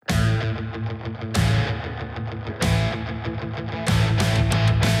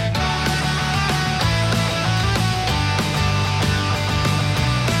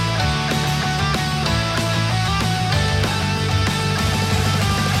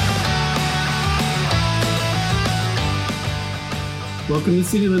Welcome to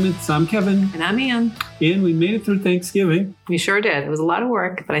City Limits. I'm Kevin. And I'm Ann. And we made it through Thanksgiving. We sure did. It was a lot of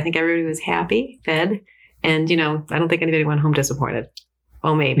work, but I think everybody was happy, fed, and, I don't think anybody went home disappointed.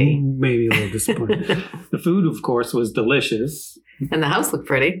 Well, maybe. Maybe a little disappointed. The food, of course, was delicious. And the house looked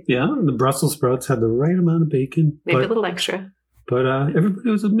pretty. Yeah, and the Brussels sprouts had the right amount of bacon. Maybe a little extra. But everybody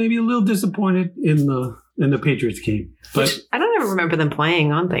was maybe a little disappointed in the Patriots game. But which I don't ever remember them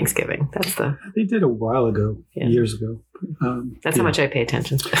playing on Thanksgiving. They did a while ago, years ago. That's how much I pay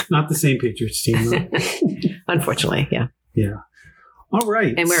attention. Not the same Patriots team, though. Unfortunately, yeah. Yeah. All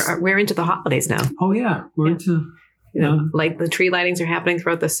right. And we're into the holidays now. Oh, yeah. We're into... Like the tree lightings are happening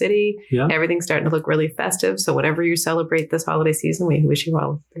throughout the city. Yeah. Everything's starting to look really festive. So whatever you celebrate this holiday season, we wish you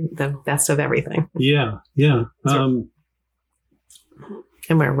all the best of everything. Yeah. Yeah. And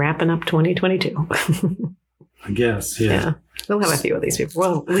we're wrapping up 2022. I guess. Yeah. We'll have a few of these people.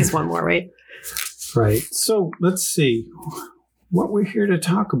 Well, at least one more, right? Right. So let's see what we're here to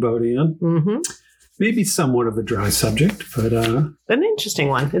talk about, Ann. Mm-hmm. Maybe somewhat of a dry subject, but... an interesting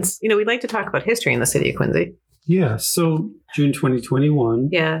one. It's, we'd like to talk about history in the city of Quincy. Yeah. So June 2021.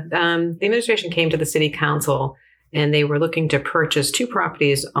 Yeah. The administration came to the city council and they were looking to purchase 2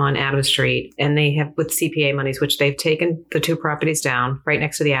 properties on Adams Street. And they have, with CPA monies, which they've taken the 2 properties down right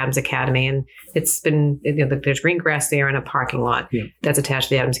next to the Adams Academy. And it's been, there's green grass there and a parking lot that's attached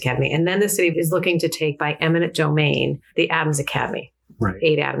to the Adams Academy. And then the city is looking to take by eminent domain the Adams Academy,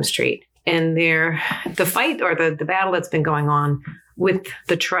 8 Adams Street. And the fight or the battle that's been going on with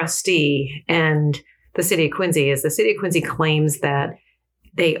the trustee and the city of Quincy is the city of Quincy claims that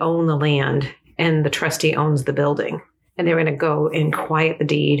they own the land and the trustee owns the building. And they were going to go and quiet the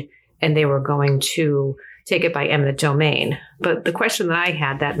deed and they were going to take it by eminent domain. But the question that I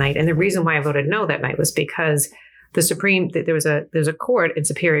had that night, and the reason why I voted no that night, was because there's a court in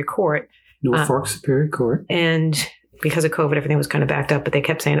Superior Court. Norfolk Superior Court. And because of COVID, everything was kind of backed up, but they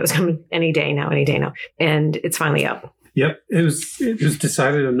kept saying it was coming any day now. And it's finally up. Yep. It was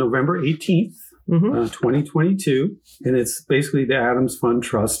decided on November 18th. 2022, and it's basically the Adams Fund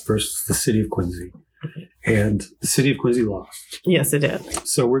Trust versus the City of Quincy, and the City of Quincy lost. Yes, it did.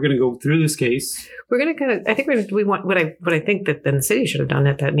 So we're going to go through this case. We're going to kind of. I think we want what I think that the city should have done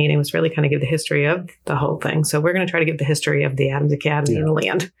at that meeting was really kind of give the history of the whole thing. So we're going to try to give the history of the Adams Academy and the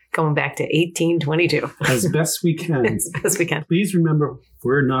land going back to 1822 as best we can. As best we can. Please remember,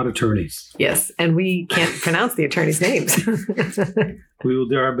 we're not attorneys. Yes, and we can't pronounce the attorneys' names. We will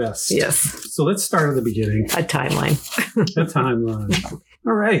do our best. Yes. So let's start at the beginning. A timeline.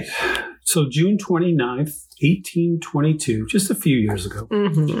 All right. So June 29th, 1822, just a few years ago,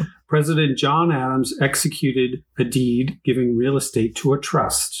 President John Adams executed a deed giving real estate to a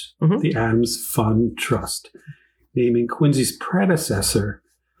trust, the Adams Fund Trust, naming Quincy's predecessor,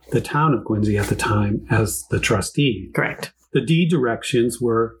 the town of Quincy at the time, as the trustee. Correct. The deed directions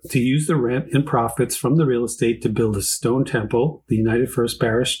were to use the rent and profits from the real estate to build a stone temple, the United First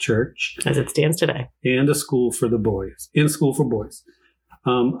Parish Church, as it stands today, and a school for boys.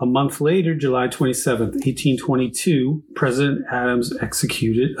 A month later, July 27th, 1822, President Adams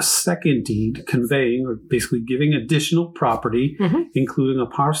executed a second deed conveying, or basically giving, additional property, including a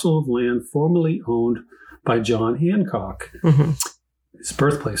parcel of land formerly owned by John Hancock. His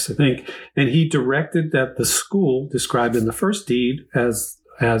birthplace, I think. And he directed that the school, described in the first deed as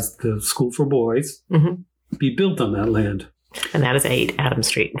the school for boys, be built on that land. And that is 8 Adams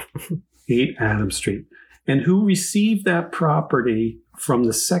Street. 8 Adams Street. And who received that property from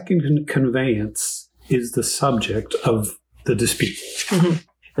the second conveyance is the subject of the dispute. And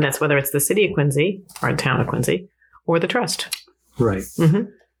that's whether it's the city of Quincy or the town of Quincy or the trust. Right.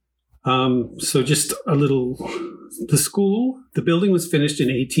 So just a little... The building was finished in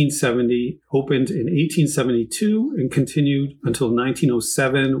 1870, opened in 1872, and continued until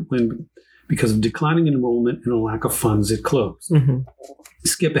 1907 when, because of declining enrollment and a lack of funds, it closed.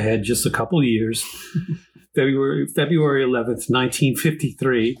 Skip ahead just a couple of years. February 11th,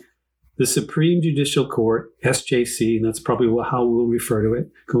 1953, the Supreme Judicial Court, SJC, and that's probably how we'll refer to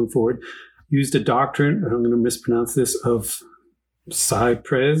it going forward, used a doctrine, and I'm going to mispronounce this, of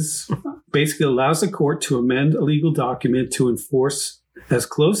Cypress, basically allows the court to amend a legal document to enforce as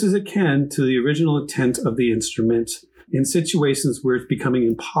close as it can to the original intent of the instrument in situations where it's becoming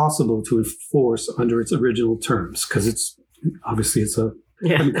impossible to enforce under its original terms, because it's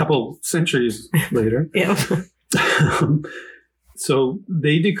a couple centuries later. So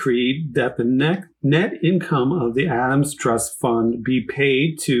they decreed that the net income of the Adams Trust Fund be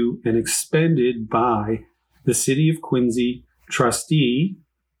paid to and expended by the City of Quincy trustee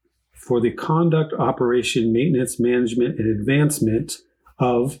for the conduct, operation, maintenance, management, and advancement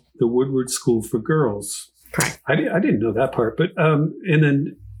of the Woodward School for Girls, Correct. I didn't know that part. But and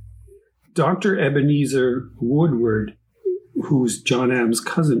then Dr. Ebenezer Woodward, who's John Adams'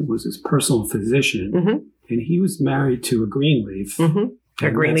 cousin, was his personal physician. Mm-hmm. And he was married to a Greenleaf.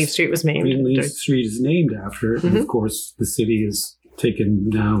 Mm-hmm. Greenleaf Street was named. Greenleaf Street is named after. Mm-hmm. And of course, the city has taken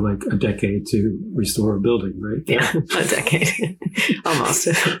now like a decade to restore a building, right? Yeah, a decade. Almost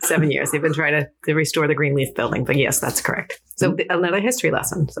 7 years. They've been trying to restore the Greenleaf building. But yes, that's correct. So another history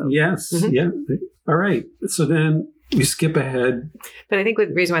lesson. So. Yes. Mm-hmm. Yeah. All right. So then we skip ahead. But I think the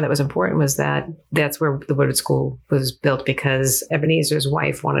reason why that was important was that that's where the Woodward School was built, because Ebenezer's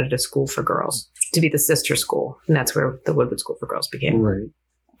wife wanted a school for girls to be the sister school. And that's where the Woodward School for Girls became. Right. And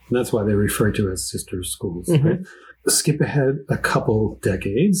that's why they refer to as sister schools. Mm-hmm. Right? Skip ahead a couple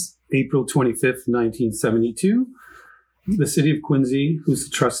decades. April 25th, 1972. The city of Quincy, who's the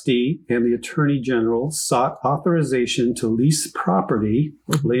trustee, and the attorney general sought authorization to lease property,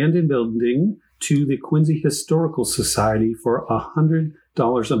 land and building, to the Quincy Historical Society for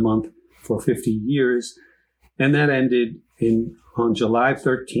 $100 a month for 50 years. And that ended on July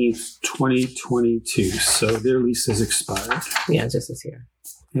 13th, 2022. So their lease has expired. Yeah, just this year.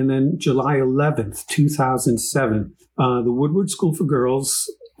 And then July 11th, 2007, the Woodward School for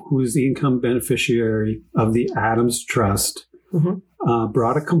Girls, who is the income beneficiary of the Adams Trust,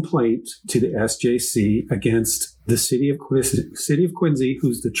 brought a complaint to the SJC against the city of Quincy,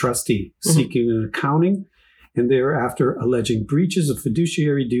 who's the trustee, seeking an accounting and thereafter alleging breaches of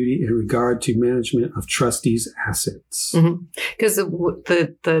fiduciary duty in regard to management of trustees' assets. Because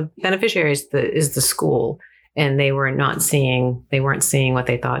the beneficiaries is the school, and they weren't seeing what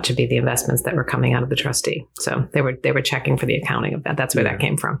they thought to be the investments that were coming out of the trustee. So they were checking for the accounting of that. That's where that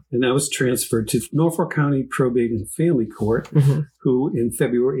came from. And that was transferred to Norfolk County Probate and Family Court, who in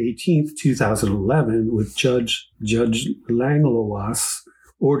February 18th, 2011, with Judge Langlois,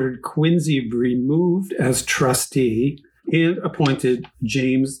 ordered Quincy removed as trustee and appointed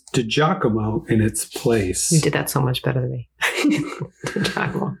James DiGiacomo in its place. You did that so much better than me.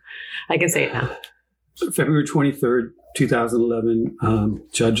 DiGiacomo. I can say it now. February 23rd, 2011,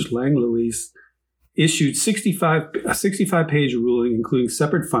 Judge Langlois issued a 65-page ruling, including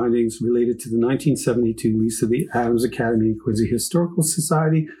separate findings related to the 1972 lease of the Adams Academy and Quincy Historical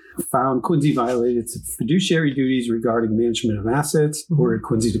Society, found Quincy violated its fiduciary duties regarding management of assets, ordered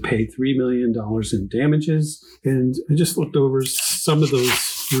Quincy to pay $3 million in damages. And I just looked over some of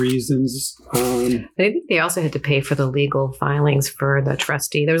those reasons. I think they also had to pay for the legal filings for the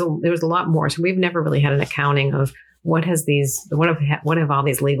trustee. There was a lot more. So we've never really had an accounting of what have all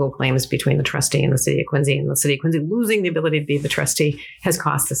these legal claims between the trustee and the city of Quincy, and the city of Quincy losing the ability to be the trustee has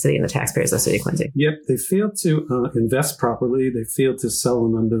cost the city and the taxpayers of the city of Quincy. Yep. They failed to invest properly. They failed to sell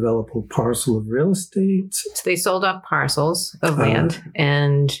an undevelopable parcel of real estate. So they sold off parcels of land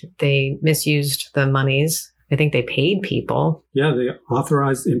and they misused the monies. I think they paid people. Yeah, they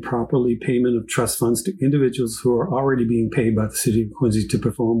authorized improperly payment of trust funds to individuals who are already being paid by the city of Quincy to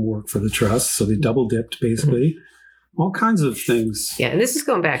perform work for the trust. So they double dipped, basically. All kinds of things. Yeah, and this is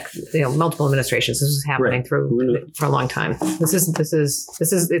going back, multiple administrations. This is happening for a long time.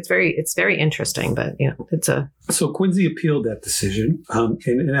 It's very interesting, but it's a. So Quincy appealed that decision,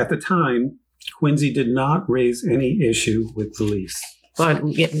 and at the time, Quincy did not raise any issue with the lease. But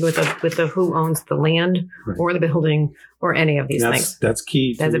with the who owns the land or the building or any of these things. That's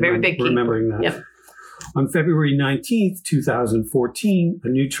key. That's a very big key. Remembering that. Yep. On February 19th, 2014, a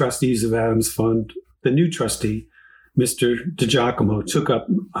new trustees of Adams Fund, the new trustee, Mr. DiGiacomo, took up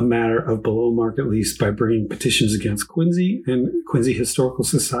a matter of below market lease by bringing petitions against Quincy and Quincy Historical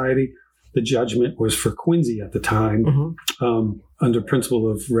Society. The judgment was for Quincy at the time, under principle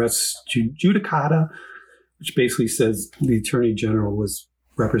of res judicata, which basically says the attorney general was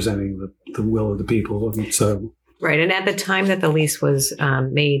representing the will of the people. And so, right. And at the time that the lease was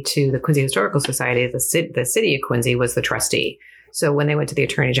made to the Quincy Historical Society, the city of Quincy was the trustee. So when they went to the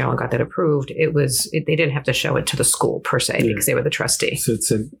attorney general and got that approved, they didn't have to show it to the school per se because they were the trustee. So it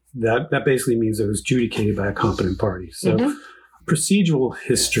said that basically means it was adjudicated by a competent party. So procedural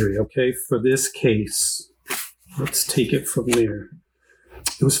history, for this case, let's take it from there.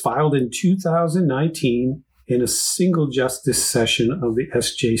 It was filed in 2019 in a single justice session of the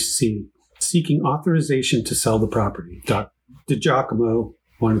SJC, seeking authorization to sell the property. DiGiacomo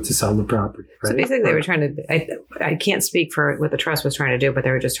wanted to sell the property. Right? So basically they were trying to, I can't speak for what the trust was trying to do, but they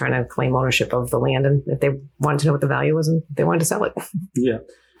were just trying to claim ownership of the land. And if they wanted to know what the value was, and they wanted to sell it. Yeah.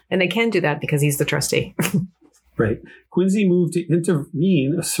 And they can do that because he's the trustee. Right. Quincy moved to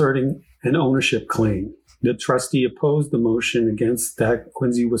intervene, asserting an ownership claim. The trustee opposed the motion against that.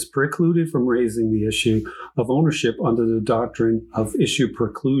 Quincy was precluded from raising the issue of ownership under the doctrine of issue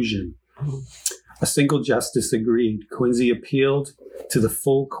preclusion. A single justice agreed. Quincy appealed to the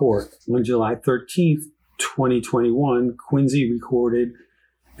full court. On July 13th, 2021, Quincy recorded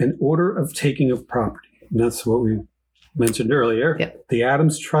an order of taking of property. And that's what we mentioned earlier. Yep. The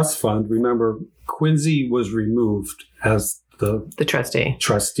Adams Trust Fund, remember, Quincy was removed as the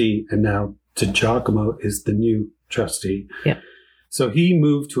trustee, and now DiGiacomo is the new trustee. Yep. So he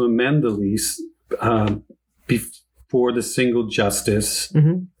moved to amend the lease before the single justice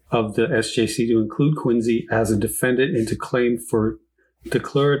of the SJC to include Quincy as a defendant and to claim for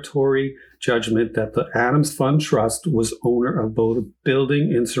declaratory judgment that the Adams Fund Trust was owner of both the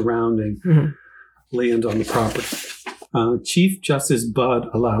building and surrounding land on the property. Chief Justice Budd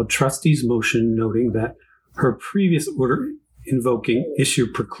allowed trustees' motion, noting that her previous order invoking issue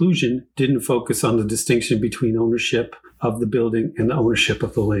preclusion didn't focus on the distinction between ownership of the building and the ownership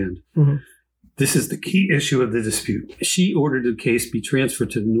of the land. This is the key issue of the dispute. She ordered the case be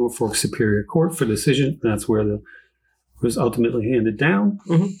transferred to the Norfolk Superior Court for decision. That's where it was ultimately handed down,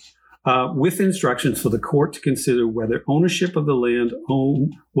 with instructions for the court to consider whether ownership of the land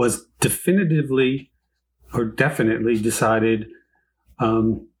was definitely decided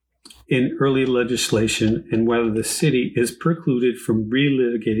in early legislation and whether the city is precluded from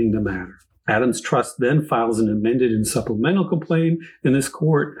relitigating the matter. Adams Trust then files an amended and supplemental complaint in this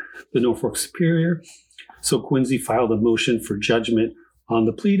court, the Norfolk Superior. So Quincy filed a motion for judgment on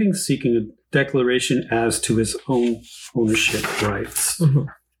the pleadings, seeking a declaration as to his own ownership rights.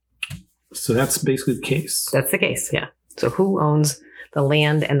 So that's basically the case. That's the case, yeah. So who owns the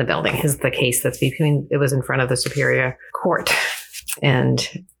land and the building is the case that's it was in front of the Superior Court. And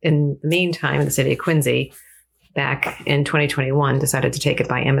in the meantime, the city of Quincy, back in 2021, decided to take it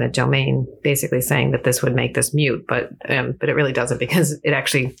by eminent domain, basically saying that this would make this moot, but it really doesn't, because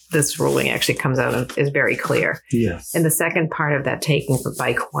this ruling actually comes out and is very clear. Yes. And the second part of that taking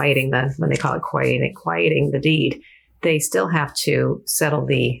by quieting when they call it quieting the deed, they still have to settle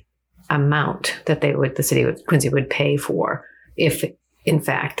the amount that the city of Quincy would pay for if, in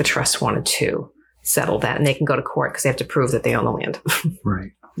fact, the trust wanted to settle that, and they can go to court because they have to prove that they own the land.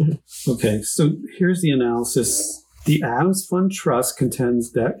 Right. Okay, so here's the analysis. The Adams Fund Trust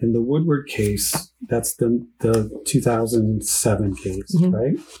contends that in the Woodward case, that's the 2007 case,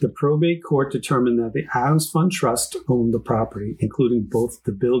 right? The probate court determined that the Adams Fund Trust owned the property, including both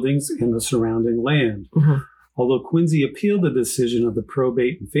the buildings and the surrounding land. Although Quincy appealed the decision of the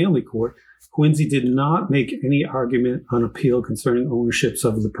probate and family court, Quincy did not make any argument on appeal concerning ownerships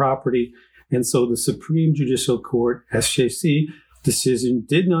of the property. And so the Supreme Judicial Court, SJC, decision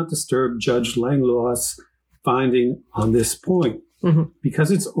did not disturb Judge Langlaw's finding on this point.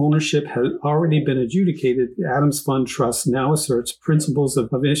 Because its ownership had already been adjudicated, the Adams Fund Trust now asserts principles of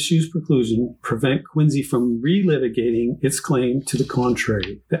issues preclusion prevent Quincy from relitigating its claim to the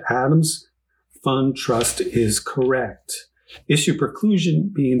contrary. The Adams Fund Trust is correct. Issue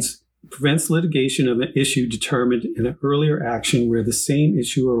preclusion means prevents litigation of an issue determined in an earlier action where the same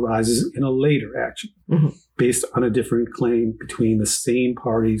issue arises in a later action based on a different claim between the same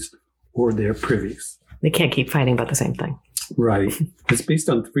parties or their privies. They can't keep fighting about the same thing. Right. It's based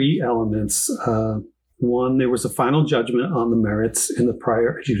on three elements. One, there was a final judgment on the merits in the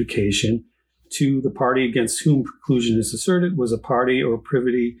prior adjudication. Two, the party against whom preclusion is asserted was a party or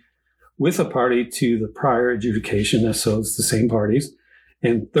privity with a party to the prior adjudication, so it's the same parties.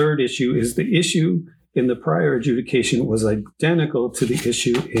 And third issue is the issue in the prior adjudication was identical to the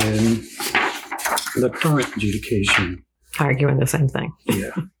issue in the current adjudication. Arguing the same thing.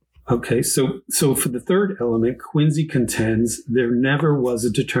 Yeah. Okay, so for the third element, Quincy contends there never was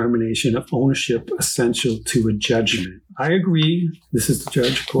a determination of ownership essential to a judgment. I agree, this is the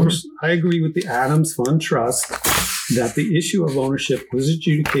judge, of course, I agree with the Adams Fund Trust that the issue of ownership was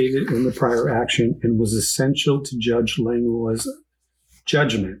adjudicated in the prior action and was essential to Judge Langlaw's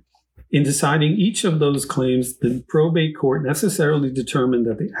judgment. In deciding each of those claims, the probate court necessarily determined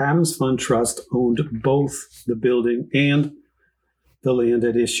that the Adams Fund Trust owned both the building and the land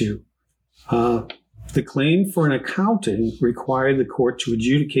at issue. The claim for an accounting required the court to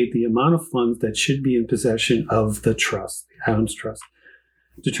adjudicate the amount of funds that should be in possession of the trust, the Adams Trust,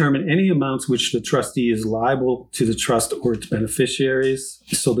 determine any amounts which the trustee is liable to the trust or its beneficiaries.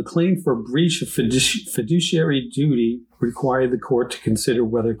 So the claim for breach of fiduciary duty required the court to consider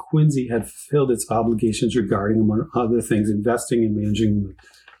whether Quincy had fulfilled its obligations regarding, among other things, investing and managing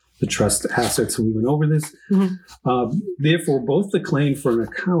the trust assets. So we went over this. Therefore, both the claim for an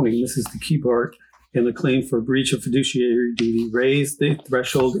accounting, this is the key part, and the claim for breach of fiduciary duty raised the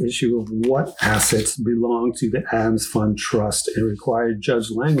threshold issue of what assets belong to the Adams Fund Trust and required Judge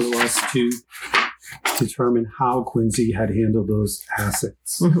Langlois to determine how Quincy had handled those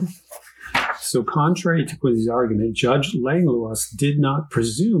assets. So contrary to Quincy's argument, Judge Langlois did not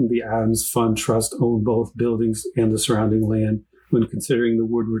presume the Adams Fund Trust owned both buildings and the surrounding land when considering the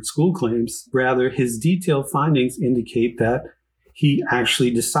Woodward School claims. Rather, his detailed findings indicate that he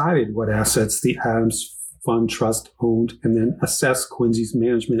actually decided what assets the Adams Fund Trust owned and then assessed Quincy's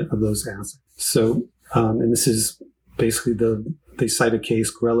management of those assets. So, and this is basically they cite a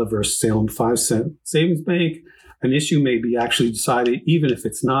case, Grella versus Salem 5-cent Savings Bank. An issue may be actually decided even if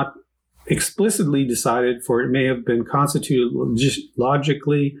it's not explicitly decided, for it may have been constituted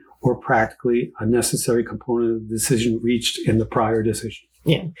logically or practically a necessary component of the decision reached in the prior decision.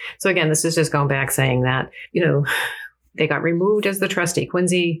 Yeah. So again, this is just going back saying that, they got removed as the trustee.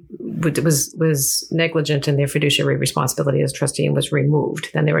 Quincy was negligent in their fiduciary responsibility as trustee and was removed.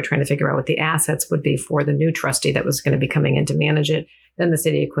 Then they were trying to figure out what the assets would be for the new trustee that was going to be coming in to manage it. Then the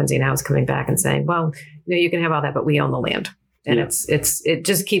city of Quincy now is coming back and saying, well, you can have all that, but we own the land. And it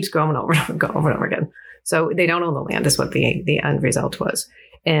just keeps going over and over again. So they don't own the land is what the end result was.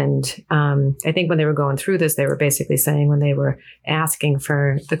 And I think when they were going through this, they were basically saying when they were asking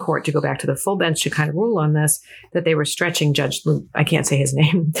for the court to go back to the full bench to kind of rule on this, that they were stretching Judge, I can't say his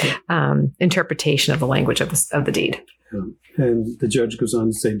name, interpretation of the language of the deed. And the judge goes on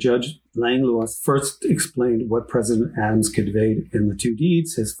to say, Judge Langlois first explained what President Adams conveyed in the two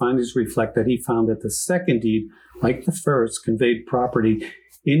deeds. His findings reflect that he found that the second deed, like the first, conveyed property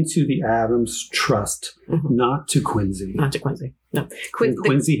into the Adams Trust, not to Quincy. Not to Quincy. No,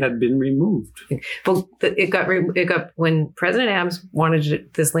 Quincy had been removed. Well, it got when President Adams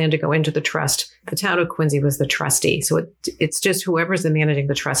wanted this land to go into the trust. The town of Quincy was the trustee, so it's just whoever's managing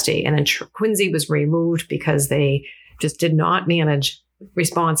the trustee. And then Quincy was removed because they just did not manage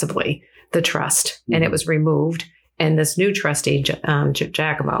responsibly the trust, and it was removed. And this new trustee,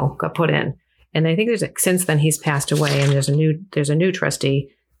 Giacomo, got put in. And I think since then he's passed away, and there's a new trustee,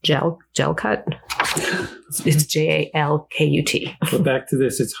 Jalkut. It's Jalkut. But back to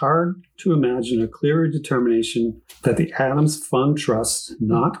this, it's hard to imagine a clearer determination that the Adams Fund Trust,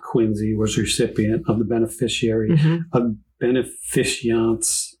 not Quincy, was recipient of the beneficiary of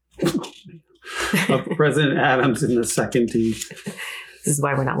beneficiants of President Adams in the second deed. This is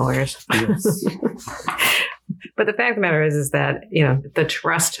why we're not lawyers. Yes. But the fact of the matter is that, the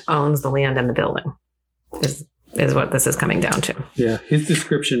trust owns the land and the building is what this is coming down to. Yeah. His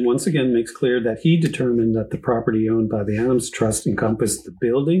description once again makes clear that he determined that the property owned by the Adams Trust encompassed the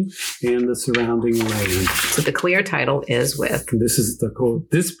building and the surrounding land. So the clear title is with. This is the quote.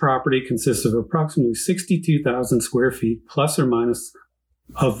 This property consists of approximately 62,000 square feet plus or minus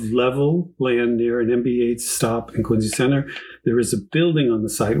of level land near an MBH stop in Quincy Center. There is a building on the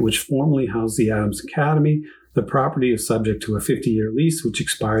site which formerly housed the Adams Academy. The property is subject to a 50-year lease, which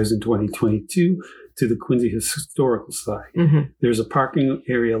expires in 2022, to the Quincy Historical Society. There's a parking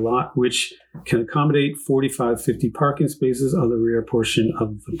area lot which can accommodate 50 parking spaces on the rear portion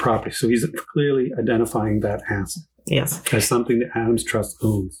of the property. So he's clearly identifying that asset. Yes. As something that Adams Trust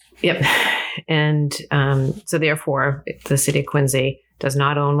owns. Yep. And so therefore, the city of Quincy does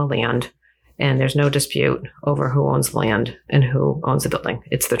not own the land, and there's no dispute over who owns land and who owns the building.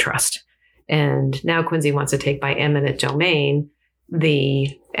 It's the trust. And now Quincy wants to take by eminent domain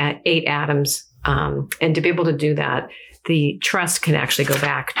the 8 Adams. And to be able to do that, the trust can actually go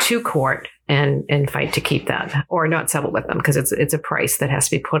back to court and fight to keep that, or not settle with them, because it's a price that has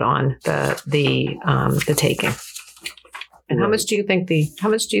to be put on the taking. And how much do you think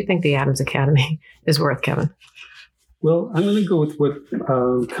the Adams Academy is worth, Kevin? Well, I'm going to go with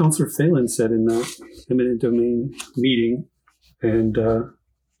what Councillor Phelan said in the eminent domain meeting, and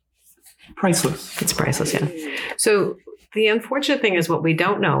priceless. It's priceless, yeah. So the unfortunate thing is, what we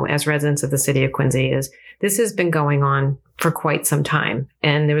don't know as residents of the city of Quincy is this has been going on for quite some time.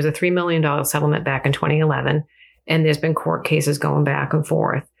 And there was a $3 million settlement back in 2011, and there's been court cases going back and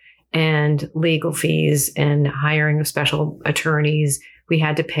forth, and legal fees and hiring of special attorneys. We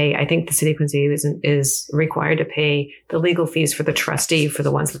had to pay, I think the city of Quincy is required to pay the legal fees for the trustee for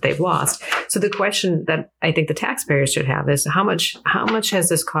the ones that they've lost. So the question that I think the taxpayers should have is how much has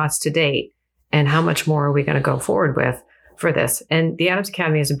this cost to date, and how much more are we going to go forward with for this? And the Adams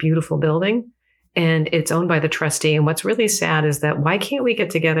Academy is a beautiful building, and it's owned by the trustee. And what's really sad is that why can't we get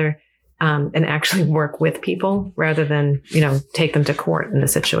together and actually work with people rather than, take them to court in the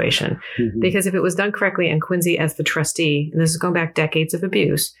situation? Because if it was done correctly and Quincy as the trustee, and this is going back decades of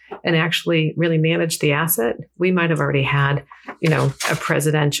abuse, and actually really managed the asset, we might have already had, a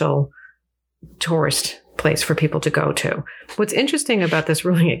presidential tourist place for people to go to. What's interesting about this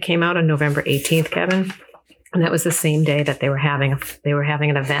ruling, it came out on November 18th, Kevin, and that was the same day that they were having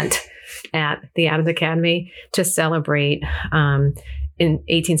an event at the Adams Academy to celebrate in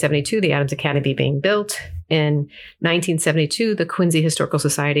 1872, the Adams Academy being built. In 1972, the Quincy Historical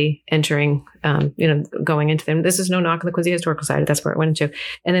Society entering, going into them. This is no knock on the Quincy Historical Society. That's where it went into.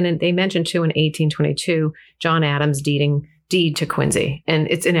 And then they mentioned too in 1822, John Adams deed to Quincy, and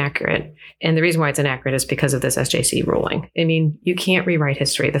it's inaccurate. And the reason why it's inaccurate is because of this SJC ruling. I mean, you can't rewrite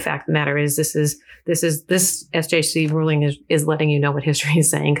history. The fact of the matter is, this SJC ruling is letting you know what history is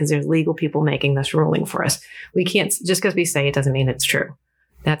saying, because there's legal people making this ruling for us. We can't, just because we say it doesn't mean it's true.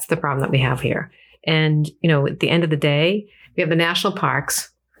 That's the problem that we have here. And, at the end of the day, we have the national parks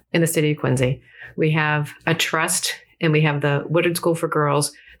in the city of Quincy. We have a trust, and we have the Woodward School for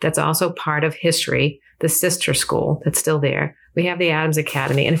Girls. That's also part of history, the sister school that's still there. We have the Adams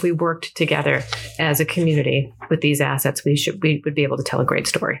Academy. And if we worked together as a community with these assets, we would be able to tell a great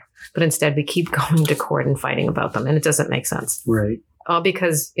story. But instead, we keep going to court and fighting about them. And it doesn't make sense. Right. All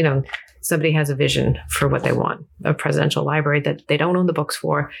because, somebody has a vision for what they want, a presidential library that they don't own the books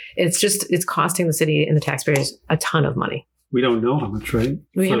for. It's costing the city and the taxpayers a ton of money. We don't know how much, right?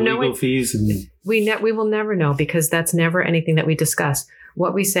 We for have no legal fees. And we will never know, because that's never anything that we discuss.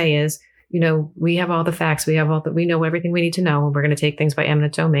 What we say is, we have all the facts. We know everything we need to know. We're going to take things by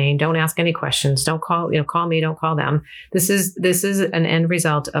eminent domain. Don't ask any questions. Don't call me. Don't call them. This is an end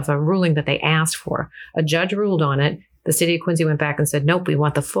result of a ruling that they asked for. A judge ruled on it. The city of Quincy went back and said, nope, we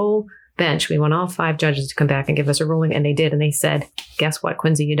want the full bench. We want all 5 judges to come back and give us a ruling. And they did. And they said, guess what,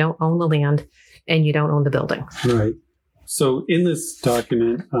 Quincy, you don't own the land and you don't own the building. Right. So in this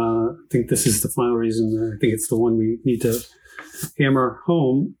document, I think this is the final reason. I think it's the one we need to hammer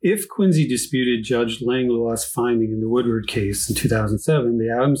home. If Quincy disputed Judge Langlaw's finding in the Woodward case in 2007,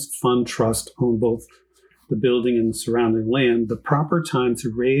 the Adams Fund Trust owned both the building and the surrounding land. The proper time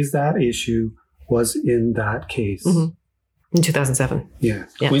to raise that issue was in that case. Mm-hmm. In 2007. Yeah.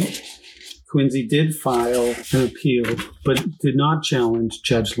 Quincy did file an appeal, but did not challenge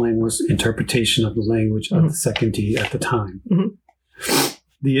Judge Langlaw's interpretation of the language of the second deed at the time. Mm-hmm.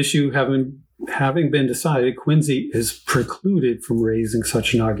 The issue having been decided, Quincy is precluded from raising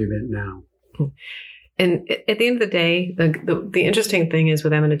such an argument now. And at the end of the day, the interesting thing is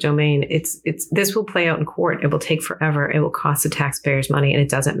with eminent domain, this will play out in court. It will take forever. It will cost the taxpayers money, and it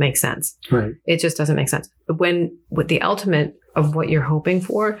doesn't make sense. Right. It just doesn't make sense. But with the ultimate of what you're hoping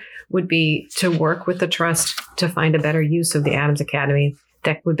for would be to work with the trust to find a better use of the Adams Academy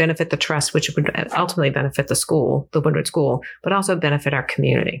that would benefit the trust, which would ultimately benefit the school, the Woodward School, but also benefit our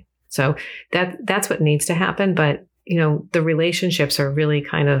community. So that's what needs to happen. But, the relationships are really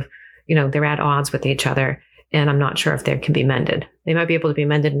kind of, they're at odds with each other. And I'm not sure if they can be mended. They might be able to be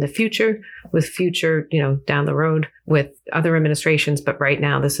mended in the future with future, down the road with other administrations. But right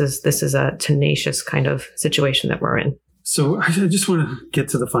now, this is a tenacious kind of situation that we're in. So I just want to get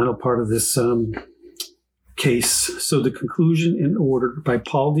to the final part of this case. So the conclusion in order by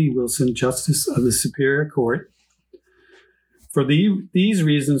Paul D. Wilson, Justice of the Superior Court. For these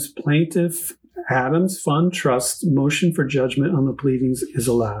reasons, Plaintiff Adams Fund Trust motion for judgment on the pleadings is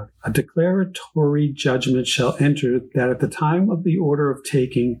allowed. A declaratory judgment shall enter that at the time of the order of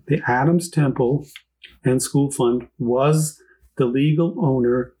taking, the Adams Temple and School Fund was the legal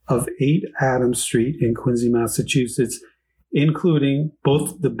owner of 8 Adams Street in Quincy, Massachusetts, including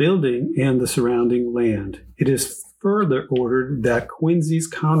both the building and the surrounding land. It is further ordered that Quincy's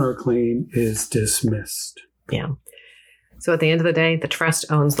counterclaim is dismissed. Yeah. So at the end of the day, the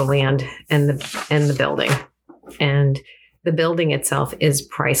trust owns the land and the building. And the building itself is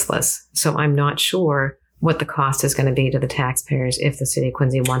priceless. So I'm not sure what the cost is going to be to the taxpayers if the city of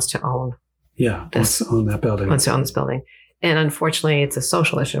Quincy wants to own wants to own that building. Wants to own this building. And unfortunately, it's a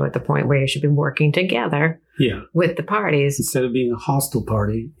social issue at the point where you should be working together with the parties. Instead of being a hostile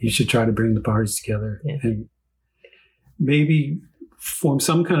party, you should try to bring the parties together and maybe form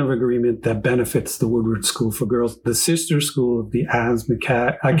some kind of agreement that benefits the Woodward School for Girls, the sister school of the Adams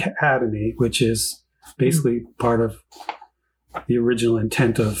Academy, which is basically part of the original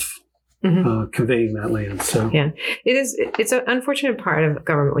intent of conveying that land. So it's an unfortunate part of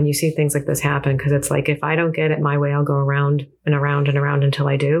government when you see things like this happen, because it's like, if I don't get it my way, I'll go around and around and around until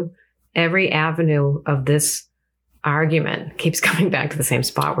I do. Every avenue of this argument keeps coming back to the same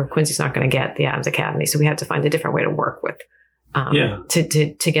spot where Quincy's not going to get the Adams Academy. So we have to find a different way to work with.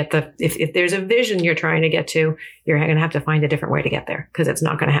 To get if there's a vision you're trying to get to, you're going to have to find a different way to get there, because it's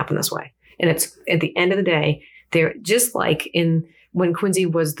not going to happen this way. And it's at the end of the day, they're just like when Quincy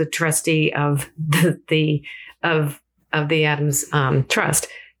was the trustee of the Adams Trust,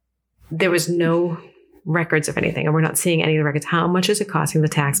 there was no records of anything, and we're not seeing any of the records. How much is it costing the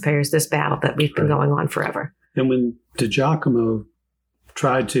taxpayers this battle that we've been going on forever? And when DiGiacomo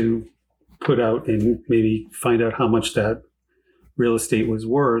tried to put out and maybe find out how much that real estate was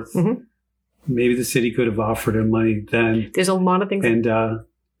worth, Mhm. maybe the city could have offered him money then. There's a lot of things. And I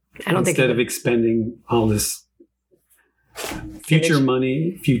don't think instead of expending all this future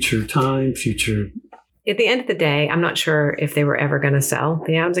money, future time, future. at the end of the day, I'm not sure if they were ever going to sell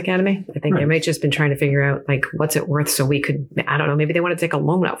the Adams Academy. I think they Right. might just been trying to figure out, like, what's it worth so we could, I don't know, maybe they want to take a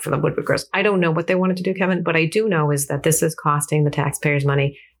loan out for the Woodward Girls. I don't know what they wanted to do, Kevin, but I do know is that this is costing the taxpayers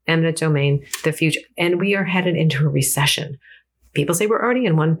money, eminent domain, the future, and we are headed into a recession. People say we're already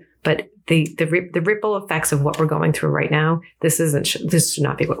in one, but the ripple effects of what we're going through right now, this should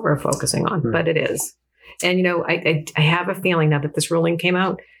not be what we're focusing on, Right. but it is. And, you know, I have a feeling now that this ruling came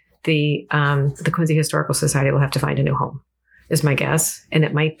out, the Quincy Historical Society will have to find a new home, is my guess. And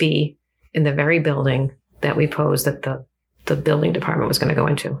it might be in the very building that we posed that the building department was going to go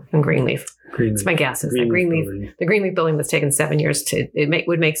into in Greenleaf. It's my guess. Is that the Greenleaf building that's taken 7 years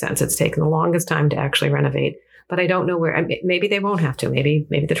would make sense. It's taken the longest time to actually renovate. But I don't know where. Maybe they won't have to. Maybe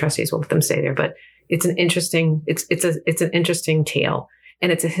the trustees will let them stay there. But it's an interesting. It's an interesting tale,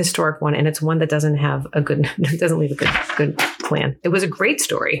 and it's a historic one, and it's one that doesn't leave a good plan. It was a great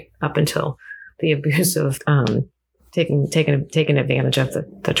story up until the abuse of taking advantage of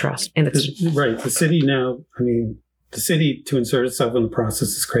the trust. And it's Right. The city now, I mean, the city to insert itself in the process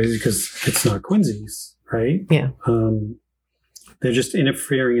is crazy because it's not Quincy's, right? Yeah. They're just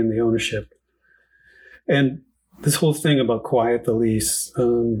interfering in the ownership. And this whole thing about quiet the lease.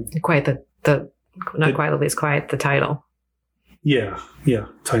 quiet the title. Yeah.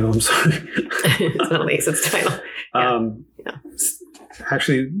 Title, I'm sorry. It's not lease, it's title. Yeah.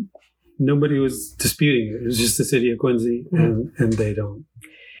 Actually, nobody was disputing it. It was just the city of Quincy, and they don't.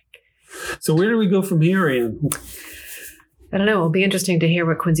 So where do we go from here, Ann? I don't know. It'll be interesting to hear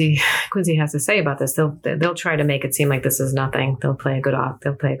what Quincy has to say about this. They'll try to make it seem like this is nothing. They'll play a good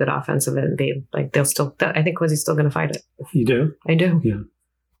offense of it and be like I think Quincy's still going to fight it. You do? I do. Yeah.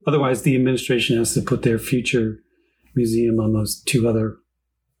 Otherwise, the administration has to put their future museum on those two other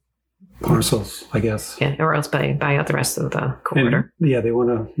parcels, I guess. Yeah, or else buy out the rest of the corridor.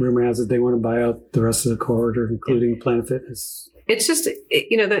 And, rumor has it they want to buy out the rest of the corridor, including Planet Fitness. It's just,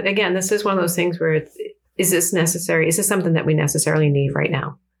 again, this is one of those things where is this necessary? Is this something that we necessarily need right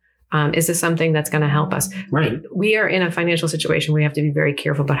now? Is this something that's going to help us? Right. We are in a financial situation where we have to be very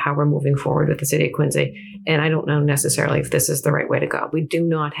careful about how we're moving forward with the city of Quincy. And I don't know necessarily if this is the right way to go. We do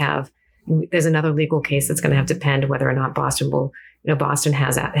not have, there's another legal case that's going to have to depend whether or not Boston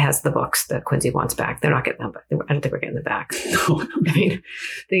has the books that Quincy wants back. They're not getting them back. I don't think we're getting them back. No. I mean,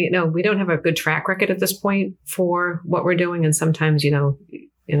 we don't have a good track record at this point for what we're doing. And sometimes,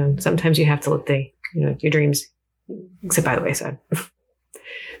 sometimes you have to let your dreams sit by the wayside.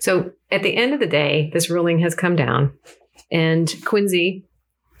 So at the end of the day, this ruling has come down, and Quincy,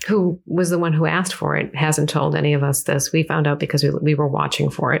 who was the one who asked for it, hasn't told any of us this. We found out because we were watching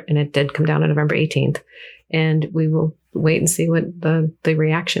for it, and it did come down on November 18th. And we will wait and see what the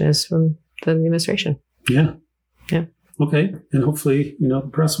reaction is from the administration. Yeah. Yeah. Okay. And hopefully, the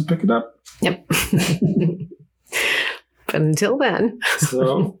press will pick it up. Yep. But until then.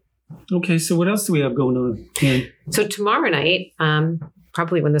 So, okay. So what else do we have going on? Yeah. So tomorrow night,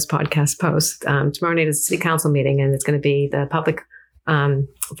 probably when this podcast posts, tomorrow night is a city council meeting, and it's going to be the public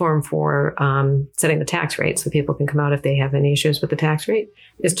forum for setting the tax rate, so people can come out if they have any issues with the tax rate.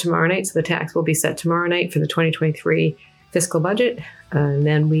 Is tomorrow night, so the tax will be set tomorrow night for the 2023 fiscal budget, and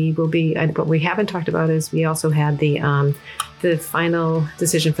then we will be. What we haven't talked about is we also had the final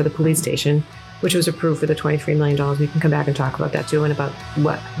decision for the police station, which was approved for the $23 million. We can come back and talk about that too, and about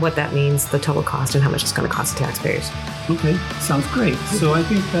what that means, the total cost, and how much it's going to cost the taxpayers. Okay, sounds great. So I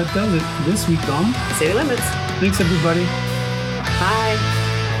think that does it for this week on City Limits. Thanks, everybody. Bye.